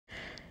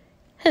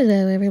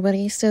Hello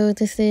everybody, so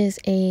this is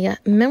a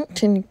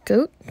mountain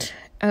goat.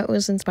 It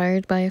was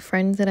inspired by a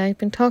friend that I've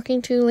been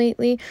talking to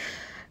lately.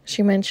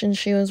 She mentioned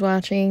she was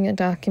watching a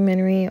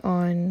documentary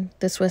on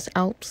the Swiss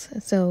Alps,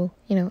 so,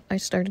 I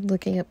started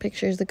looking at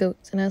pictures of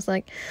goats, and I was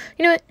like,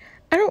 you know what,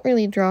 I don't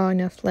really draw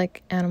enough,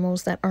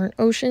 animals that aren't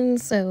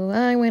oceans, so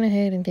I went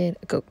ahead and did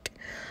a goat.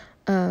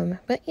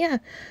 But yeah,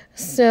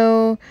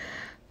 so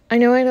I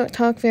know I don't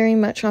talk very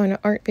much on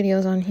art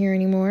videos on here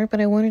anymore,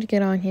 but I wanted to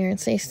get on here and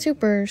say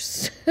super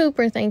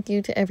thank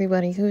you to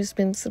everybody who's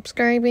been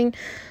subscribing,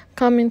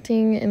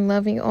 commenting, and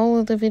loving all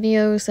of the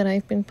videos that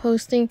I've been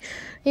posting.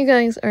 You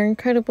guys are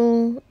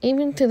incredible,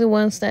 even to the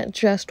ones that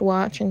just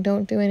watch and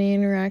don't do any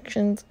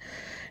interactions.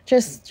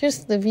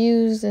 Just the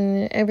views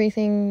and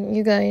everything.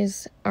 You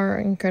guys are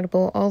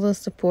incredible. All the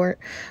support.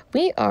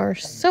 We are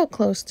so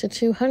close to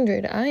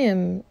 200. I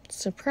am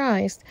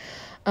surprised.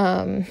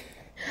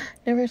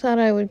 Never thought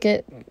I would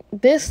get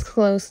this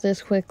close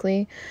this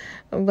quickly,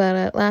 but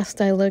at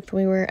last I looked,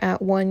 we were at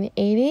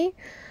 180.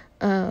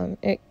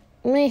 It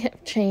may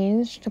have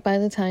changed by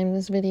the time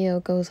this video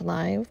goes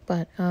live,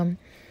 but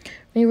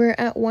we were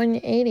at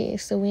 180,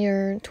 so we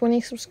are 20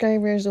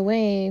 subscribers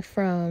away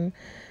from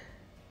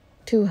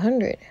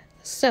 200.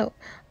 So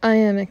I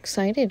am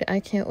excited. I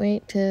can't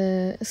wait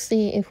to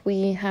see if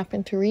we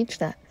happen to reach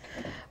that.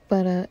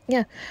 But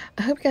yeah,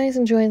 I hope you guys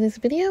enjoy this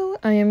video.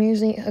 I am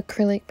using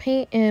acrylic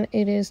paint and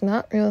it is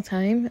not real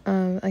time.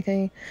 Like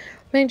I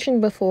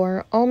mentioned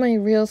before, all my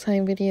real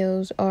time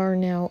videos are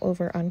now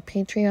over on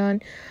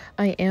Patreon.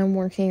 I am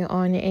working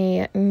on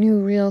a new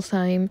real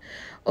time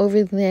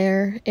over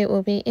there. It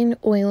will be in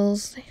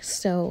oils,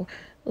 so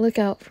look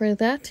out for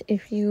that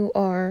if you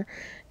are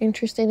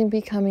interested in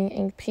becoming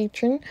a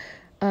patron.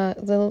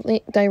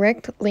 The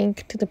direct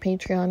link to the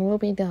Patreon will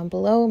be down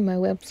below. My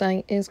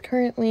website is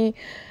currently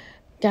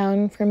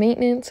down for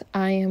maintenance.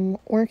 I am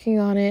working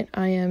on it.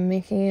 I am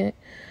making it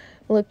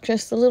look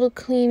just a little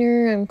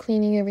cleaner. I'm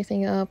cleaning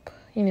everything up,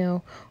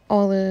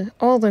 all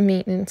the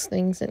maintenance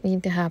things that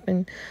need to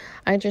happen.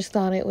 I just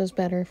thought it was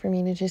better for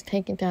me to just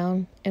take it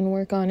down and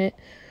work on it.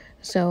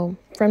 So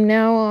from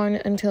now on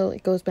until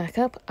it goes back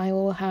up, I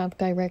will have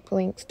direct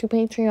links to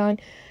Patreon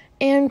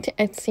and to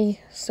Etsy.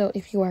 So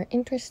if you are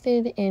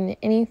interested in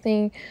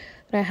anything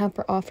that I have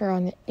for offer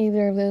on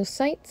either of those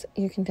sites,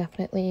 you can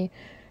definitely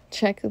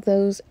check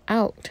those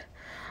out.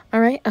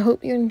 Alright, I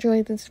hope you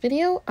enjoyed this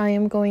video. I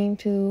am going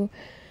to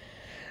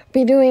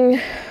be doing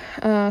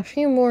a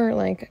few more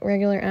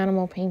regular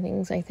animal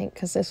paintings, I think,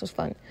 because this was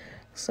fun.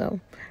 So,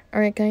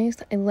 alright guys,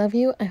 I love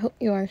you. I hope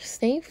you are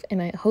safe and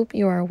I hope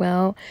you are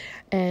well,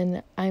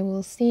 and I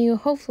will see you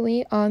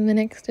hopefully on the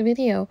next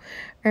video.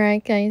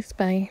 Alright guys,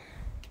 bye.